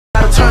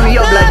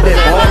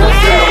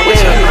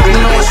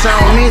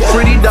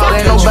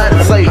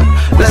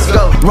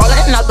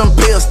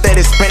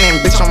is spinning,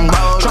 bitch, I'm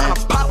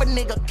tryna pop a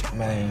nigga.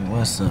 Man,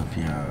 what's up,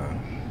 y'all?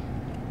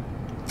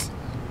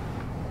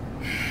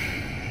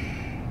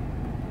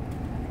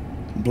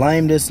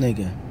 Blame this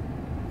nigga.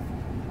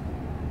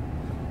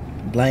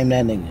 Blame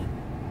that nigga.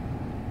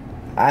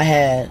 I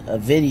had a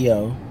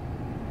video.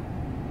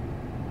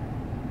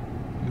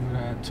 You would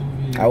have had 2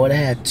 videos. I would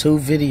have had 2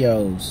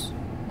 videos.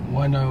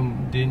 One of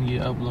them didn't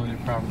get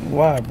uploaded properly.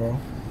 Why, bro?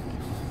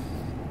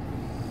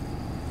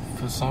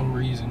 For some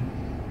reason,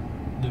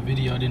 the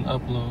video didn't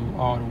upload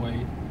all the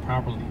way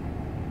properly,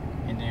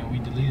 and then we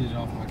deleted it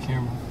off my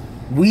camera.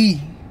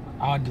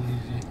 I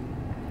deleted it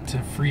to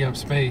free up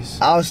space.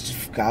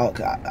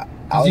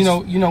 You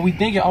know, we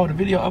thinking, oh, the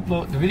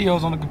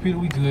videos on the computer,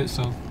 we good,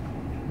 so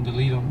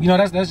delete them. You know,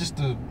 that's just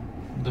the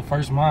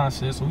first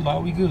mindset. So we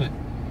like, we good.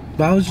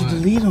 Why would you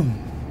delete them?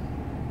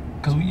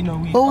 Cause we.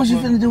 What was you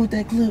finna do with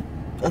that clip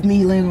of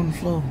me laying on the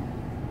floor?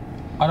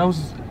 Oh, that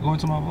was going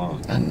to my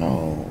vlog. I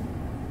know.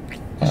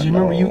 Cause you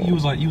remember you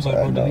was like,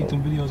 bro, delete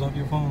them videos off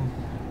your phone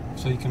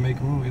so you can make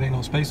room. It ain't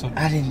no space on it.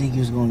 I didn't think you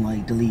was gonna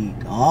like delete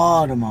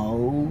all them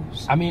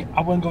hoes. I mean,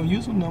 I wasn't gonna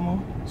use them no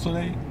more. So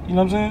they, you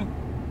know what I'm saying?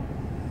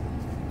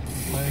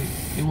 Like,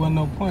 it wasn't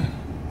no point.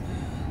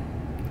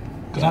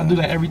 Cause I do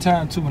that every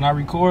time too. When I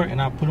record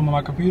and I put them on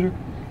my computer,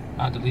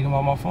 I delete them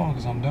on my phone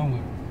because I'm done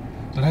with it.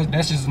 So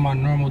that's just my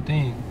normal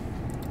thing.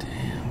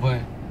 Damn.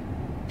 But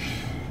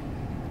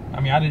I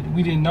mean,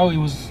 we didn't know it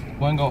wasn't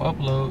gonna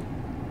upload.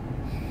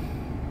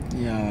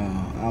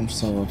 Yeah, I'm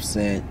so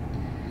upset.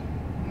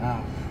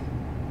 Now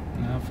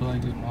I feel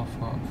like it's my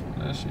fault for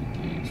that shit.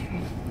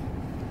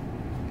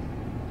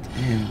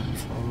 Damn,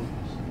 folks.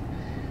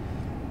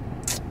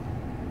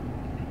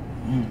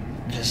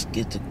 Just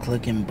get to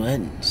clicking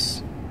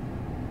buttons.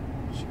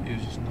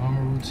 It's just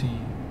normal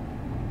routine.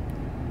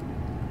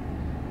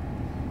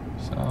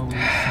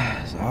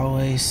 It's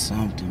always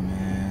something,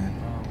 man.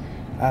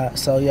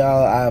 So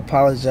y'all, I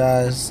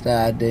apologize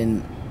that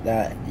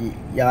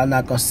y'all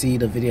not gonna see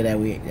the video that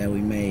we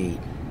made,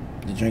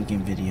 the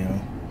drinking video.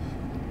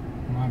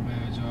 My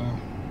bad, y'all.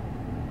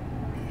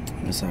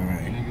 It's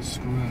alright. Niggas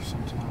screw up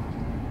sometimes,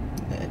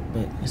 man.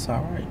 But it's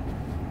alright.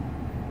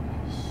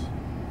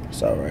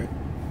 It's alright.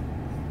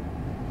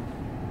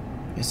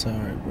 It's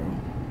alright, bro.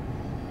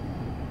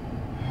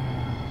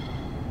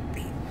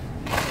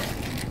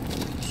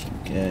 Some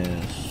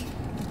gas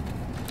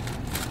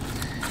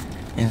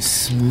and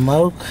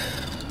smoke.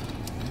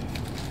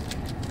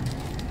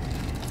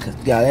 Cause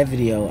that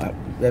video,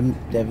 that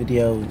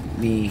video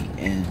me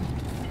and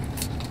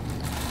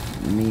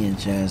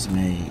Jazz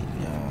made,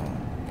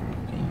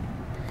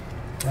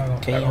 y'all.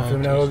 Can you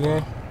film that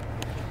again?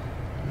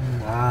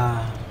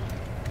 Nah.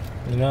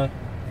 You not?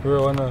 For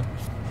real or not?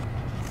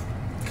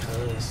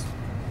 Cause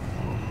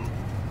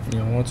you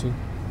don't want to?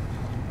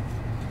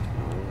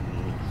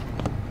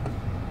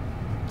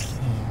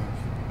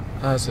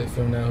 I say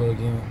film that hoe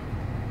again.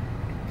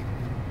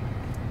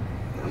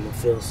 I'm gonna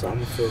feel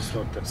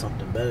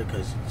something better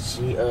because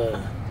she hold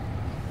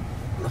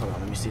on,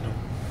 let me see them.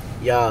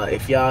 Y'all,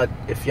 if y'all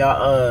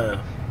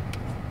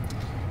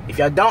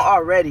don't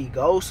already,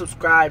 go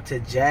subscribe to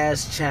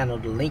Jazz channel.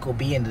 The link will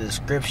be in the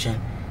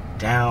description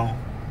down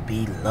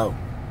below.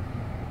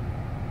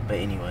 But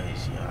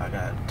anyways, y'all, I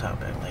gotta talk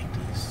back like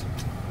this.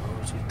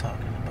 What was we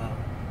talking about?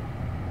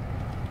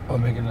 Oh,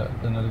 making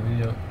another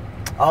video.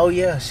 Oh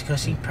yeah,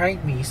 because she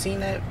pranked me. You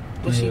seen that?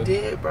 What she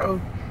did, bro?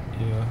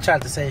 Yeah.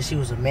 Tried to say she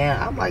was a man.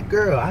 I'm like,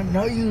 girl, I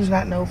know you's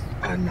not no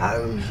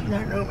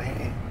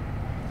man.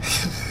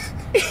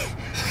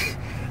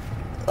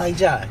 Like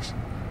Josh.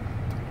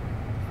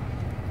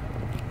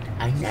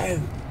 I know.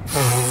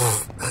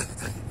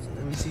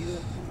 Let me see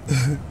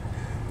that.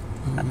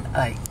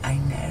 I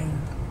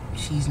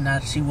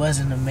know. She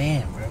wasn't a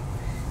man, bro.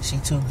 She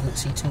too good.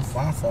 She too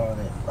fun for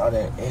all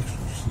that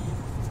extra shit.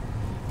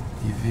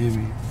 You feel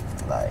me?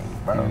 Like,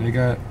 bro.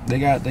 Yeah, they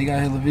got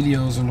hella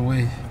videos on the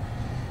way.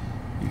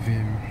 You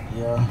feel me?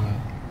 Yeah.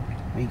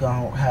 But we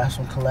gonna have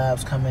some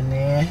collabs coming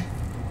in. You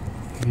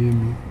feel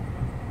me?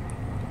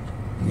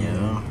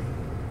 Yeah.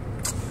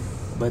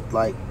 But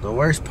like the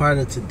worst part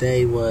of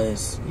today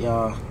was,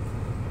 y'all.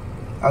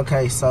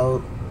 Okay,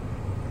 so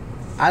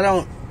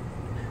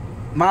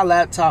my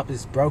laptop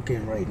is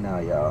broken right now,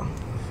 y'all.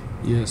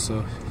 Yeah,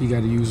 so he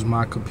got to use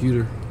my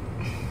computer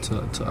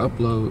to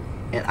upload.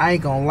 And I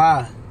ain't gonna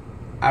lie,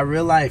 I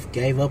real life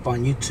gave up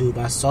on YouTube.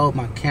 I sold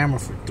my camera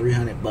for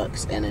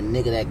 $300, and a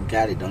nigga that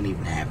got it don't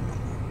even have it no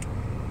more.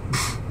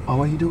 Oh,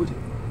 what you do with it?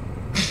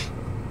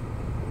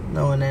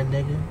 Knowing that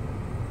nigga,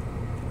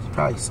 he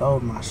probably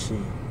sold my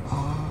shit.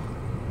 Oh,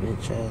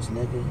 bitch ass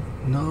nigga.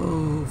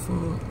 No,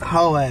 fuck.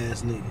 Hoe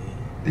ass nigga.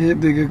 That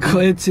nigga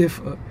Clinton,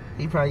 fuck.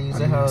 He probably used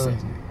that hoe.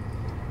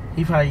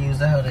 He probably used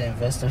that hoe to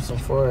invest in some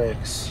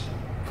forex.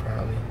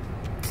 Probably.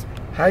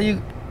 How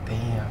you?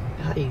 Damn.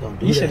 How you gonna do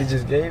that? You should have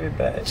just gave it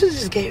back.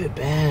 Just gave it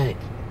back.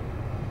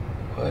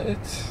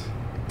 What?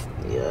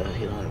 Yeah,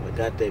 he don't even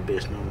got that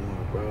bitch no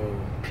more,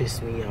 bro.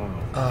 Pissed me off.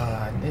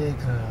 Ah,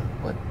 nigga.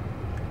 What?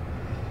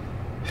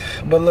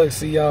 But look,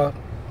 see y'all.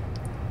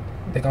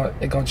 They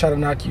gonna try to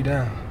knock you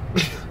down.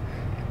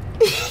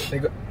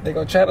 They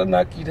gonna try to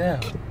knock you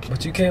down,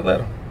 but you can't let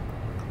them.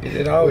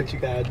 It always. What you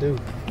gotta do?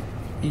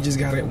 You just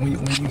gotta when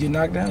you get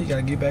knocked down, you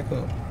gotta get back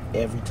up.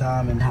 Every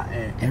time and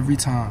every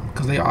time,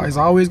 cause it's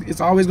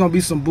always gonna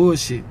be some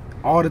bullshit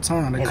all the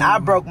time. And I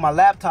broke my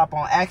laptop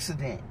on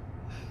accident.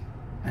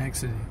 I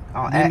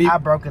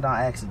broke it on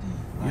accident.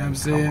 You know what I'm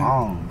saying? Come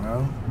on,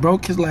 bro.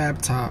 Broke his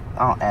laptop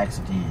on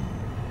accident.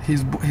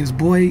 His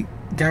boy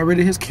got rid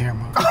of his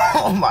camera.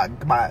 Oh my.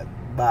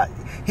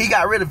 He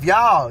got rid of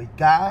y'all,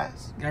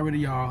 guys. Got rid of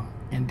y'all,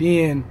 and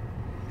then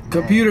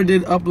computer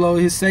did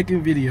upload his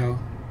second video.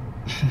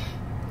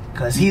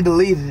 Cause he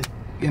deleted it.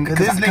 Cause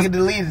this nigga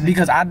deleted it.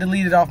 Because I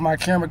deleted off my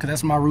camera, cause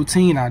that's my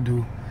routine. I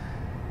do.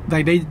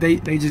 Like they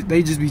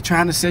just be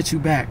trying to set you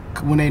back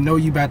when they know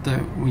you about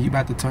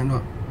to turn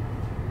up,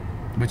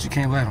 but you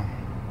can't let them.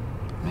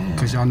 Man.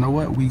 Cause y'all know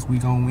what, we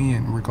gonna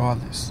win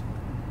regardless.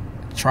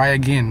 Try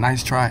again,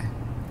 nice try.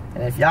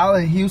 And if y'all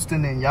in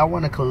Houston and y'all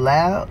want to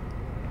collab,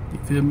 you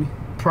feel me?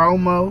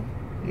 Promo,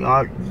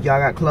 y'all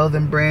got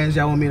clothing brands.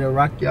 Y'all want me to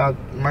rock y'all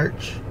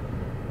merch?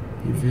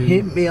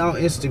 Hit me on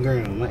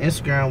Instagram. My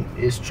Instagram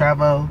is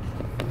Travo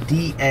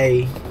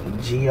DAGOAT.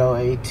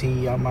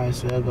 Y'all might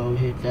as well go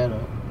hit that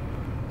up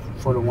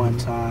for the one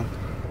time.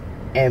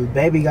 And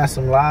baby got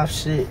some live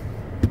shit.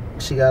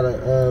 She got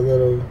a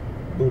little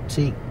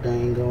boutique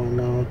thing going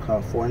on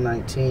called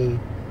 419.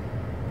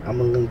 I'm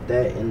gonna link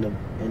that in the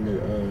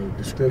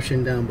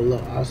description down below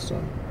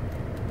also.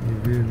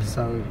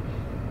 So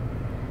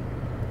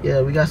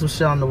yeah, we got some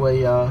shit on the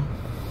way, y'all.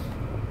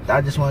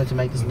 I just wanted to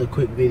make this little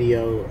quick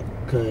video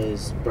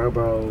because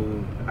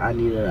bro, I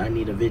need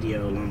a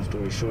video, long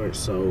story short.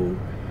 So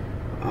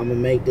I'm gonna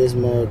make this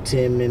mug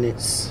 10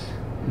 minutes.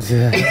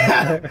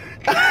 Yeah.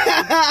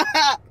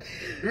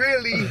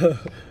 Really,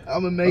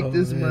 I'm gonna make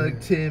this mug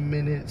 10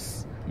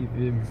 minutes. You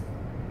feel me?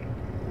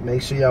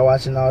 Make sure y'all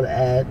watching all the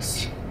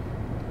ads.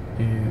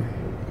 Yeah.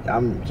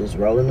 I'm just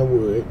rolling the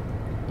wood.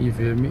 You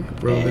feel me?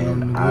 Rolling on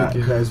the wood.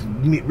 Because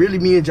really,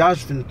 me and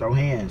Josh finna throw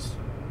hands.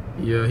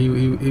 Yeah,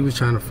 he was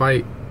trying to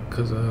fight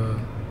because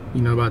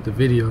you know about the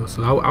video.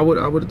 So I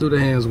would threw the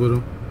hands with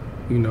him.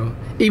 You know,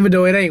 even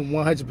though it ain't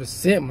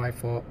 100% my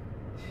fault.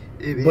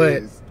 It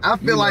is. I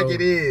feel like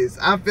it is.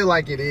 I feel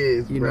like it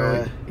is. You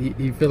know,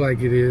 he feel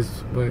like it is,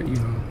 but you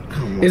know,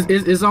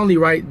 it's only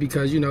right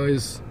because you know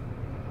it's,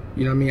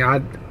 you know what I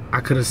mean.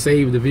 I could have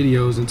saved the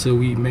videos until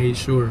we made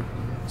sure.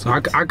 So I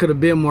could have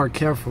been more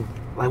careful.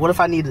 Like, what if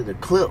I needed a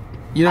clip?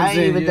 You know what I'm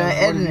saying? I ain't even done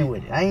editing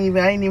with it. I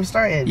ain't even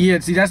started editing. Yeah,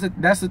 see,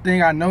 that's the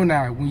thing I know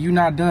now. When you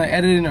not done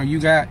editing or you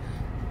got,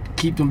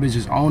 keep them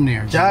bitches on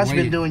there. Josh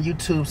been doing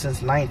YouTube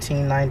since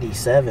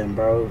 1997,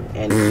 bro.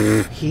 And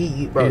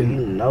you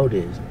know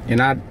this.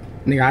 And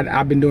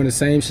I've been doing the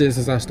same shit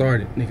since I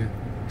started, nigga.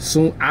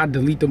 Soon I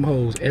delete them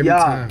hoes every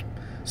time.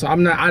 So I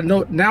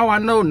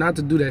know not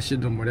to do that shit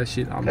no more. That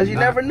shit, because you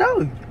never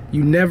know.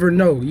 You never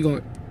know.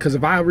 Cause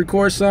if I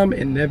record something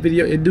and that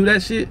video it do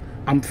that shit,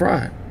 I'm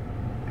fried.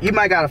 You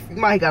might got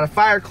a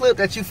fire clip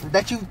that you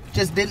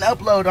just didn't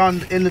upload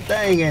in the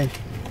thing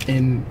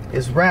and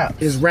it's raps.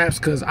 It's raps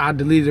cause I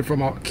deleted it from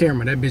my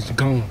camera. That bitch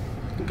gone.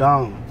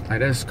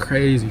 Like that's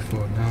crazy for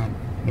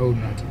no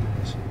not to do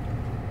that shit.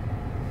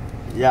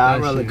 Yeah, I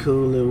roll a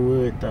cool little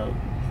wood though.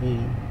 A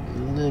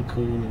little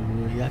cool little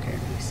wood. Y'all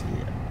can't really see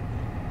it.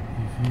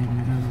 You feel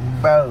me?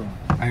 Bro.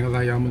 I ain't gonna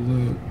lie, y'all, I'm a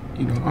little,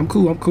 you know, I'm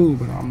cool,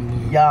 but I'm a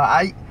little.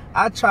 Y'all,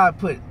 I try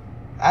putting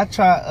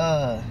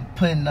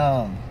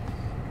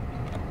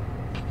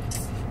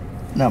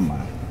never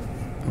mind.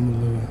 I'm a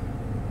little.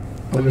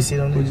 Let me see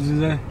on this. What you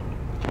say?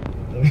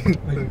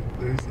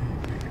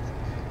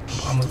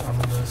 I'm a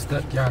little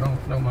stuck. Y'all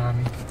don't mind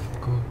me.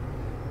 Cool.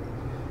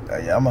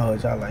 Yeah, I'm gonna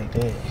hold y'all like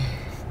that.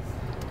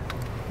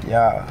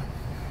 Y'all,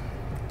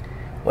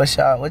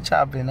 what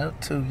y'all been up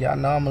to? Y'all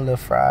know I'm a little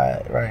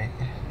fried, right?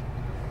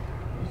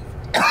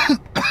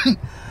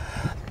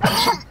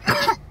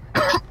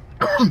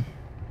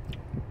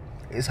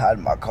 It's hot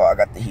in my car. I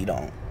got the heat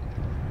on.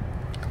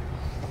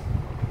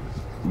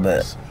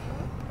 But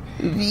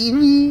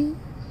VV,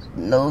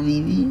 no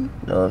VV.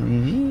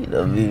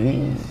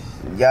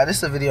 Y'all, this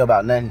is a video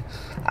about nothing.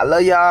 I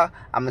love y'all.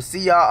 I'm gonna see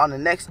y'all on the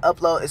next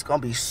upload. It's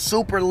gonna be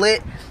super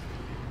lit.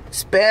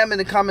 Spam in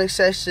the comment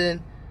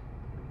section.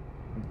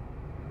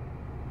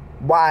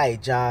 Why,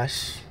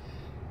 Josh?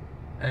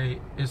 Hey,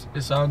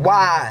 it's all good.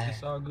 Why?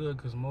 It's all good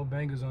because more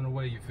bangers on the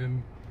way. You feel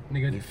me,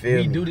 nigga? You feel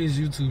me? Do this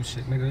YouTube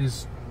shit, nigga.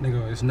 It's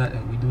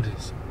nothing. We do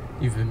this.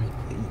 You feel me?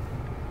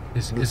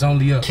 It's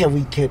only up. Can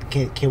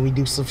we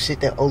do some shit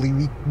that only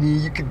me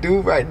and you can do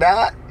right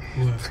now?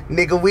 What?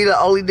 Nigga, we the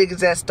only niggas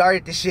that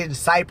started this shit in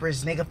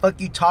Cyprus. Nigga, fuck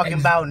you talking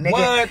about, nigga.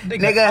 What?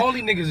 Nigga,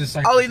 only niggas in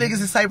Cyprus. Only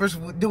niggas in Cyprus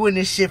doing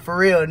this shit for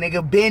real.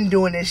 Nigga, been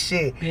doing this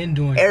shit. Been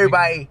doing it.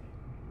 Everybody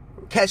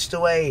catch the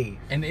wave.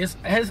 And it's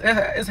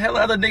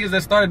hella other niggas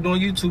that started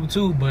doing YouTube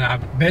too, but I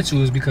bet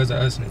you it's because of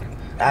us, nigga.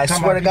 I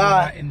swear to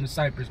God. In the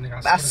Cyprus,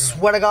 nigga. I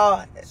swear to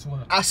God.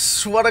 I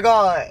swear to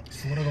God.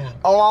 Swear to God.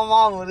 Oh, my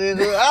mama,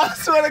 nigga. I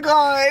swear to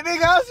God.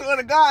 Nigga, I swear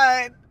to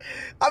God.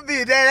 I'm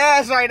being dead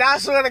ass right now. I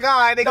swear to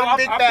God. Nigga, no,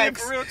 big I'm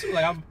facts. being for real too.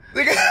 Like,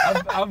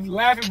 Nigga, I'm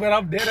laughing, but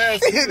I'm dead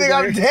ass.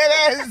 nigga, I'm dead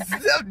ass.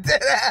 I'm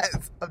dead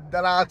ass. I'm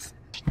dead ass.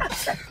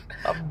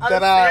 I'm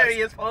dead ass.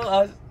 Serious for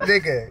us.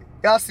 Nigga,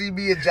 y'all see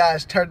me and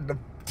Josh turn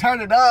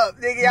it up,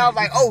 nigga. Y'all was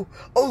like, oh.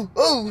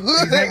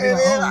 Exactly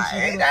like,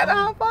 Ain't that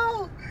our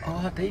fault?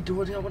 Oh, they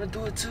do it. They want to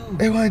do it too.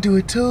 They want to do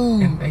it too.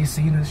 And they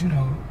seen us, you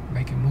know,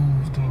 making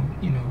moves, doing,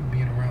 you know,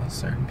 being around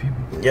certain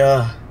people.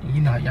 Yeah.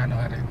 You know, y'all know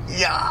how they.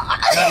 Yeah.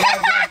 Y'all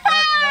know how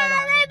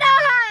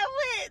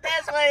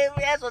it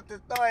went. That's what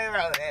the story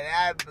wrote. And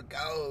I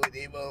go,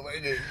 these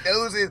motherfuckers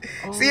deuces.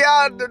 See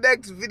y'all in the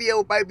next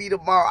video. Might be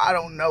tomorrow. I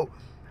don't know.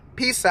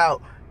 Peace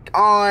out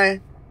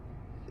on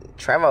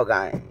Trevor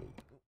Gang.